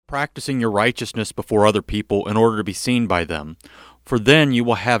practicing your righteousness before other people in order to be seen by them, for then you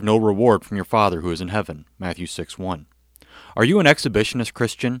will have no reward from your Father who is in heaven. Matthew 6:1. Are you an exhibitionist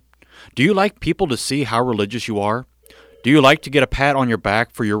Christian? Do you like people to see how religious you are? Do you like to get a pat on your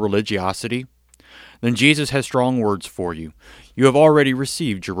back for your religiosity? Then Jesus has strong words for you. You have already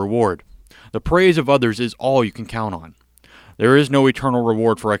received your reward. The praise of others is all you can count on. There is no eternal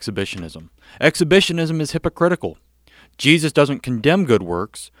reward for exhibitionism. Exhibitionism is hypocritical. Jesus doesn't condemn good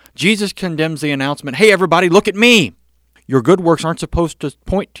works. Jesus condemns the announcement, "Hey everybody, look at me!" Your good works aren't supposed to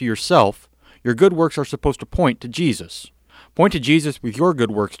point to yourself. Your good works are supposed to point to Jesus. Point to Jesus with your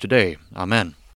good works today. Amen.